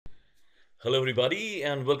Hello everybody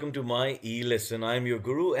and welcome to my e-lesson. I am your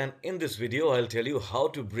guru and in this video I'll tell you how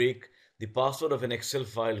to break the password of an Excel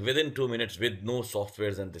file within 2 minutes with no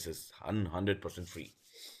softwares, and this is 100% free.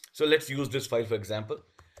 So let's use this file for example.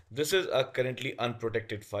 This is a currently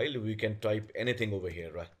unprotected file. We can type anything over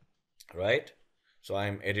here, right? So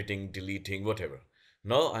I'm editing, deleting, whatever.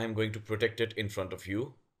 Now I'm going to protect it in front of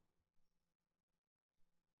you.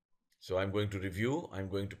 So I'm going to review, I'm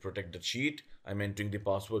going to protect the sheet. I'm entering the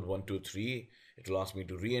password 123. It will ask me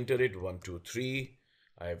to re-enter it 123.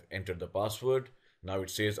 I have entered the password. Now it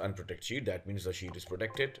says unprotect sheet. That means the sheet is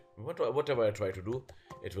protected. Whatever I try to do,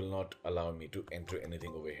 it will not allow me to enter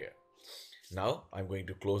anything over here. Now I'm going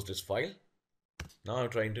to close this file. Now I'm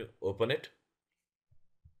trying to open it.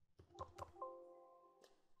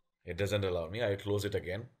 It doesn't allow me. I close it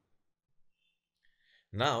again.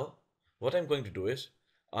 Now what I'm going to do is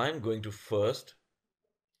I'm going to first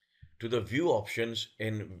to the view options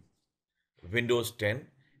in Windows 10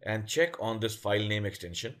 and check on this file name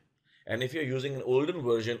extension. And if you're using an older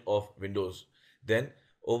version of Windows, then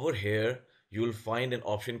over here you'll find an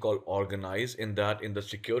option called organize. In the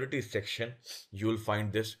security section, you'll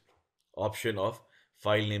find this option of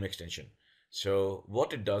file name extension. So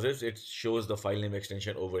what it does is it shows the file name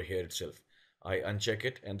extension over here itself. I uncheck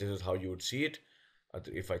it and this is how you would see it.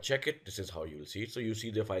 If I check it, this is how you will see it. So you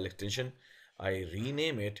see the file extension. I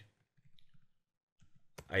rename it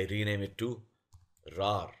to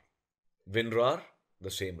rar. WinRAR, the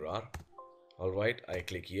same rar. All right, I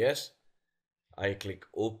click yes. I click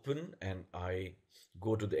open and I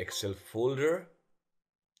go to the Excel folder.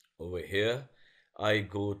 Over here, I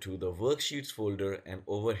go to the worksheets folder and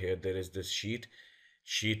over here there is this sheet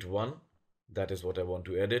 1. That is what I want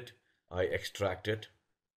to edit. I extract it.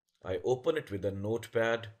 I open it with a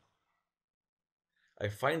notepad. I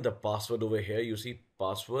find the password over here. You see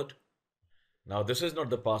password. Now this is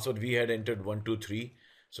not the password. We had entered 123.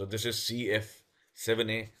 So this is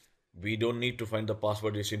CF7A. We don't need to find the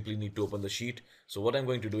password. We simply need to open the sheet. So what I'm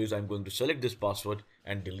going to do is I'm going to select this password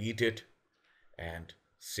and delete it and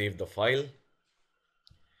save the file.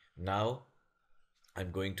 Now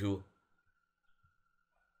I'm going to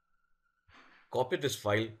copy this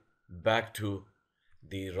file back to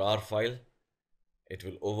the rar file. It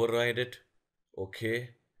will override it.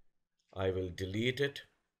 Okay, I will delete it.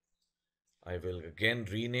 I will again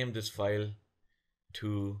rename this file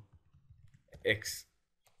to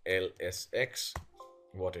XLSX,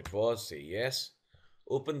 what it was. Say yes.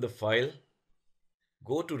 Open the file,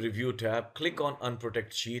 go to review tab, click on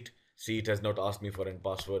unprotect sheet. See, it has not asked me for a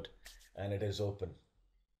password and it is open.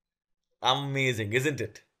 Amazing, isn't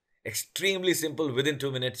it? Extremely simple, within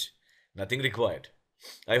 2 minutes, nothing required.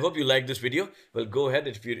 I hope you liked this video. Well, go ahead.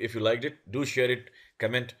 If you liked it, do share it,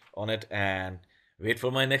 comment on it, and wait for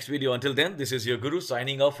my next video. Until then, this is your guru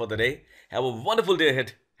signing off for the day. Have a wonderful day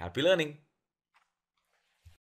ahead. Happy learning.